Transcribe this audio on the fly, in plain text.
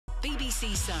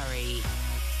BBC Surrey.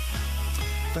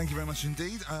 Thank you very much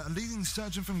indeed. A leading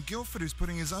surgeon from Guildford who's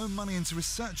putting his own money into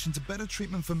research into better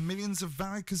treatment for millions of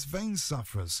varicose vein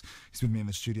sufferers. He's with me in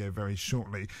the studio very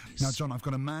shortly. Now, John, I've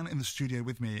got a man in the studio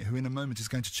with me who in a moment is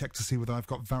going to check to see whether I've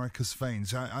got varicose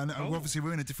veins. Obviously,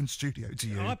 we're in a different studio to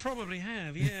you. I probably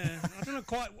have, yeah. I don't know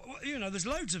quite... there's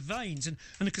loads of veins, and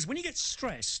because when you get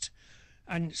stressed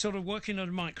and sort of working on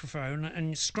a microphone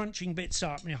and scrunching bits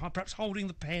up, perhaps holding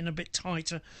the pen a bit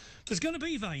tighter, there's going to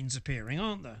be veins appearing,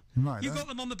 aren't there? Right. You've got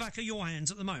them on the back of your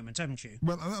hands at the moment, haven't you?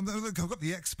 Well, look, I've got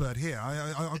the expert here.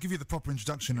 I'll give you the proper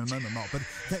introduction in a moment, Mark.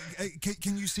 But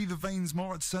can you see the veins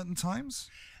more at certain times?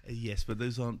 Yes, but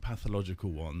those aren't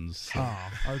pathological ones. So.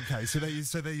 Okay. So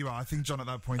there you are. I think, John, at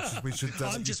that point we should...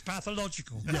 I'm just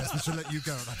pathological. Yes, we should let you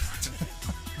go at that point.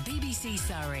 BBC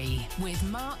Surrey with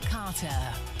Mark Carter.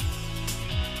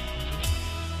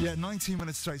 Yeah, 19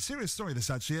 minutes straight. Serious story, this,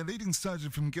 actually. A leading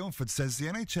surgeon from Guildford says the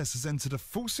NHS has entered a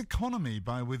false economy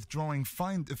by withdrawing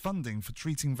funding for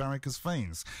treating varicose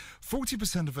veins.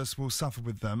 40% of us will suffer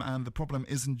with them, and the problem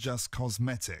isn't just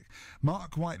cosmetic.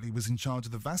 Mark Whiteley was in charge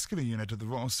of the vascular unit at the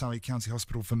Royal Surrey County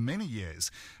Hospital for many years,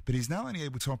 but he's now only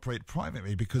able to operate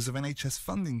privately because of NHS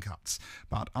funding cuts.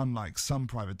 But unlike some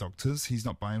private doctors, he's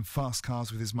not buying fast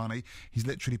cars with his money. He's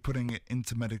literally putting it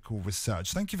into medical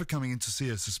research. Thank you for coming in to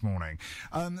see us this morning.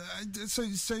 So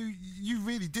you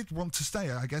really did want to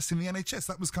stay, I guess, in the NHS.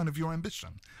 That was kind of your ambition.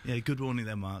 Yeah, good morning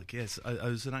there, Mark. Yes, I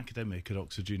was an academic at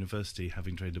Oxford University,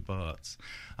 having trained at Barts,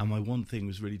 and my one thing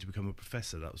was really to become a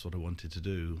professor. That was what I wanted to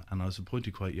do, and I was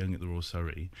appointed quite young at the Royal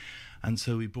Surrey, and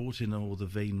so we brought in all the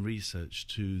vein research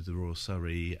to the Royal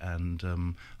Surrey, and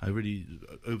I really,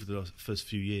 over the first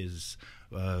few years,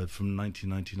 from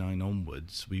 1999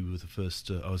 onwards, we were the first.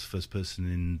 I was the first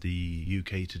person in the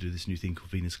UK to do this new thing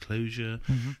called venous closure.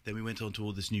 Then we went on to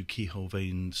all this new keyhole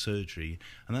vein surgery,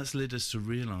 and that's led us to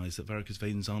realise that varicose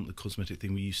veins aren't the cosmetic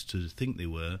thing we used to think they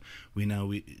were. We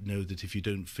know that if you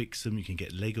don't fix them, you can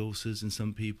get leg ulcers in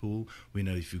some people. We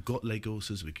know if you've got leg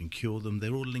ulcers, we can cure them.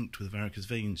 They're all linked with varicose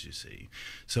veins, you see.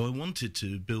 So I wanted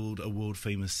to build a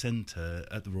world-famous centre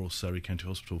at the Royal Surrey County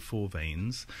Hospital for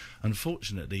veins.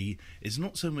 Unfortunately, it's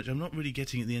not so much... I'm not really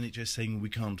getting at the NHS saying we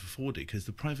can't afford it, because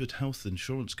the private health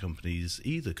insurance companies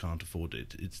either can't afford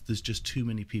it. There's just too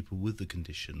many people with the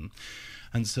condition,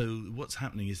 and so what's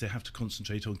happening is they have to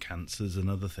concentrate on cancers and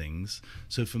other things.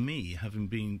 So for me, having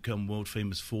become world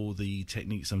famous for the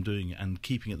techniques I'm doing and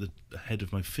keeping at the head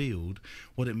of my field,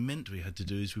 what it meant we had to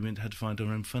do is we had to find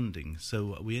our own funding.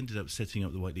 So we ended up setting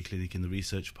up the Whiteley Clinic in the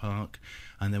research park,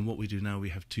 and then what we do now, we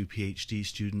have 2 PhD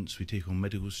students. We take on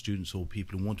medical students or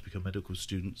people who want to become medical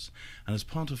students, and as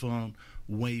part of our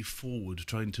way forward,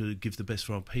 trying to give the best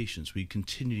for our patients, we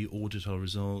continually audit our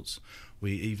results.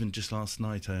 We even just last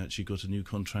night, I actually got a new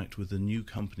contract with a new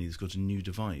company that's got a new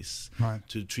device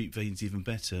to treat veins even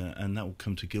better, and that will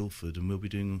come to Guildford, and we'll be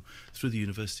doing through the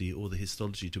university all the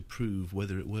histology to prove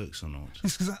whether it works or not.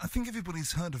 Yes, because I think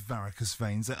everybody's heard of varicose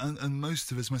veins, and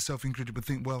most of us, myself included, would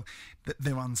think, well,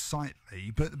 they're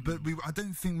unsightly, but I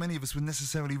don't think many of us would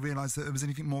necessarily realise that there was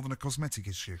anything more than a cosmetic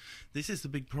issue. This is the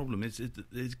big problem.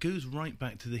 It goes right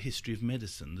back to the history of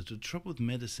medicine. The trouble with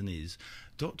medicine is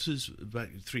doctors back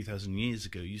 3,000 years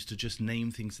ago used to just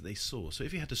name things that they saw. So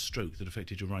if you had a stroke that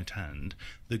affected your right hand,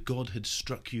 the god had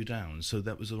struck you down, so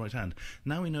that was the right hand.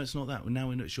 Now we know it's not that. Now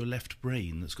we know it's your left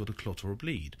brain that's got a clot or a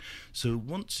bleed. So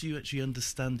once you actually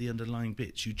understand the underlying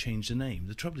bits, you change the name.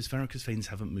 The trouble is varicose veins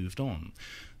haven't moved on.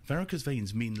 Varicose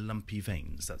veins mean lumpy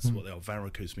veins. That's what they are.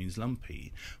 Varicose means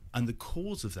lumpy. And the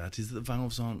cause of that is that the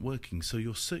valves aren't working. So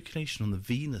your circulation on the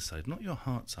venous side, not your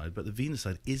heart side, but the venous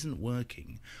side, isn't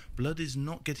working. Blood is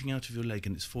not getting out of your leg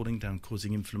and it's falling down,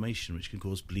 causing inflammation, which can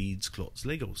cause bleeds, clots,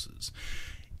 leg ulcers.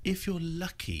 If you're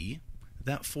lucky,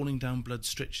 that falling down blood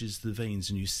stretches the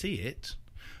veins and you see it,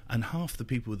 and half the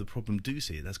people with the problem do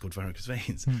see it. That's called varicose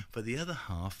veins. But the other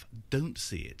half don't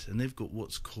see it, and they've got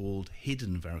what's called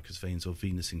hidden varicose veins or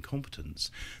venous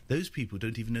incompetence. Those people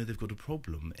don't even know they've got a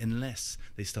problem unless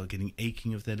they start getting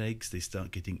aching of their legs, they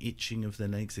start getting itching of their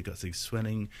legs, they got things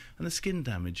swelling, and the skin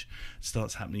damage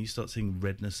starts happening. You start seeing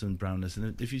redness and brownness,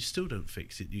 and if you still don't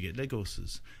fix it, you get leg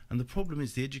ulcers. And the problem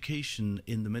is the education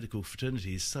in the medical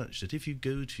fraternity is such that if you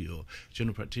go to your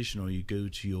general practitioner or you go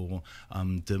to your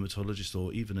dermatologist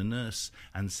or even a nurse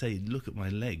and say, look at my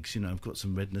legs, I've got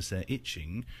some redness there,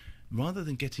 itching, rather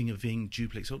than getting a vein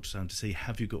duplex ultrasound to say,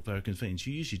 have you got varicose veins,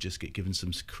 you usually just get given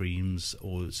some creams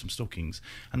or some stockings,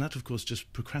 and that of course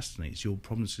just procrastinates. Your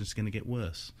problem's just going to get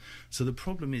worse. So the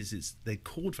problem is they're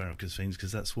called varicose veins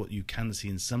because that's what you can see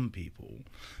in some people,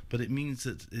 but it means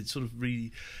that it sort of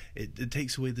really it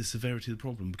takes away the severity of the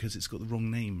problem because it's got the wrong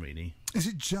name, really. Is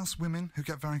it just women who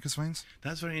get varicose veins?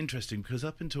 That's very interesting, because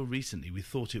up until recently we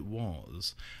thought it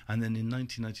was, and then in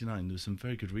 1999 there was some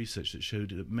very good research that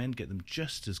showed that men get them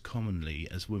just as commonly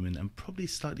as women, and probably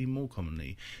slightly more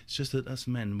commonly. It's just that us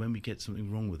men, when we get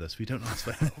something wrong with us, we don't ask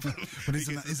for help. But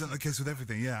isn't that the case with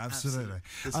everything? Yeah, absolutely.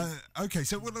 Okay,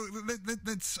 so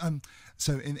let's.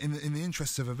 So in the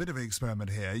interest of a bit of an experiment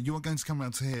here, you are going to come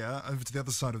round to here, over to the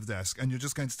other side of the desk, and you're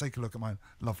just going to take a look at my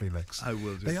lovely legs. I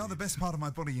will do. They are the best part of my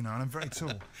body, you know, and I'm very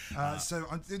tall. So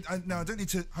I don't need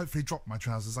to hopefully drop my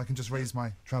trousers. I can just raise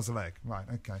my trouser leg. Right,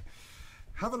 okay.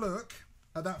 Have a look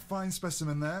at that fine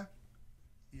specimen there.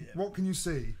 Yeah. What can you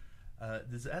see?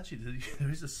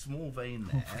 There is a small vein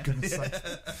there. Oh, for goodness sake.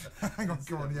 Hang on,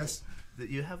 go on, yes.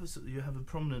 You have a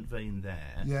prominent vein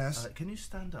there. Yes. Can you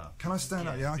stand up? Can I stand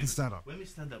up? Yeah, I can stand up. When we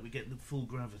stand up, we get the full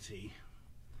gravity.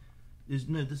 There's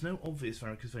no obvious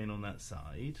varicose vein on that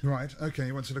side. Right, okay,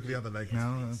 you want to look at the other leg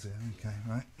now? Please. Oh dear, okay,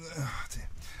 right. Oh dear.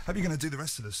 Hope you're going to do the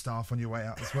rest of the staff on your way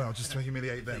out as well, just to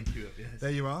humiliate them. Thank you, yes.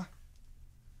 There you are.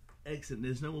 Excellent.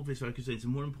 There's no obvious varicose veins,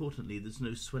 and more importantly, there's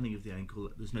no swelling of the ankle.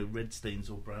 There's no red stains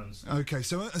or browns. Okay,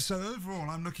 so overall,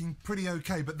 I'm looking pretty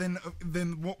okay. But then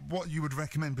what you would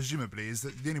recommend, presumably, is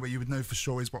that the only way you would know for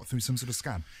sure is through some sort of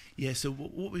scan. Yeah. So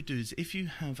what we do is, if you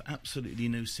have absolutely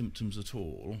no symptoms at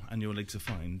all and your legs are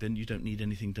fine, then you don't need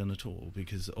anything done at all,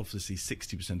 because obviously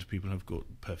 60% of people have got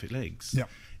perfect legs. Yeah.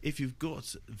 If you've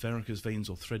got varicose veins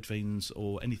or thread veins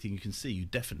or anything you can see, you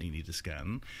definitely need a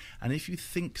scan. And if you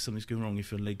think something's going wrong,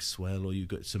 if your legs swell or you've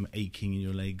got some aching in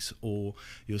your legs or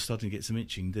you're starting to get some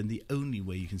itching, then the only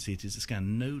way you can see it is a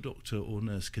scan. No doctor or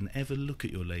nurse can ever look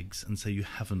at your legs and say you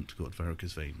haven't got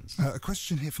varicose veins. A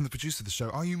question here from the producer of the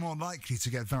show. Are you more likely to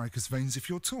get varicose veins if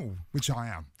you're tall? Which I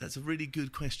am. That's a really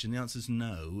good question. The answer is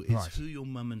no. It's right. Who your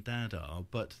mum and dad are.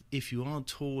 But if you are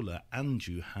taller and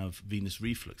you have venous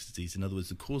reflux disease, in other words,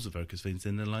 the cause of varicose veins,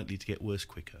 then they're likely to get worse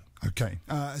quicker. Okay.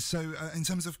 So in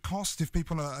terms of cost, if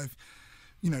people are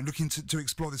looking to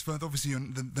explore this further, obviously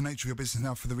the nature of your business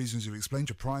now, for the reasons you've explained,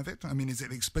 you're private. I mean, is it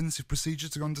an expensive procedure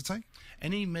to undertake?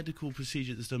 Any medical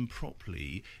procedure that's done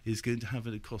properly is going to have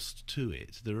a cost to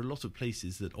it. There are a lot of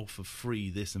places that offer free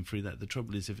this and free that. The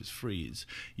trouble is, if it's free, it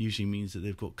usually means that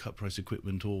they've got cut price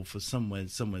equipment, or for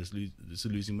somewhere's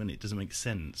losing money. It doesn't make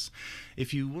sense.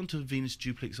 If you want a venous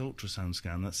duplex ultrasound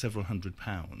scan, that's several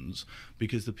 £100s,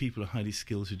 because the people are highly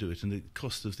skilled who do it, and the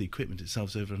cost of the equipment itself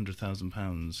is over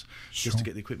 £100,000 just to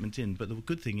get the equipment in. But the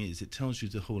good thing is it tells you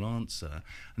the whole answer,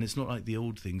 and it's not like the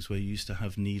old things where you used to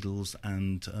have needles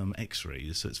and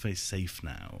x-rays, so it's very safe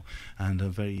now and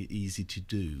very easy to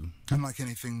do. And like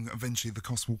anything, eventually the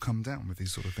cost will come down with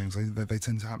these sort of things. They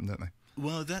tend to happen, don't they?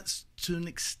 Well, that's to an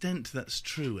extent that's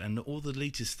true, and all the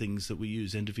latest things that we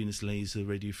use, endovenous laser,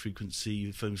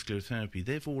 radiofrequency, foam sclerotherapy,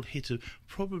 they've all hit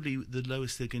probably the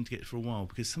lowest they're going to get for a while,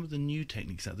 because some of the new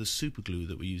techniques, like the super glue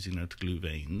that we're using now to glue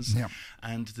veins,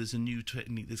 and there's a new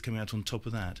technique that's coming out on top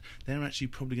of that, they're actually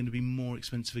probably going to be more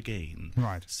expensive again.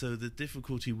 Right. So the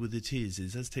difficulty with it is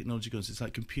as technology goes, it's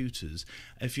like computers.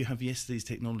 If you have yesterday's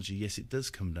technology, yes, it does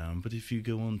come down, but if you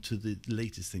go on to the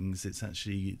latest things, it's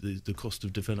actually the cost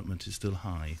of development is still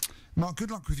high. Mark,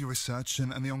 good luck with your research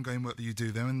and the ongoing work that you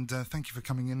do there, and thank you for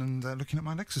coming in and looking at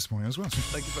my legs this morning as well.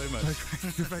 Thank you very much.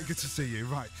 Very good to see you.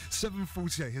 Right,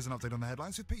 7:48, here's an update on the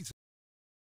headlines with Peter.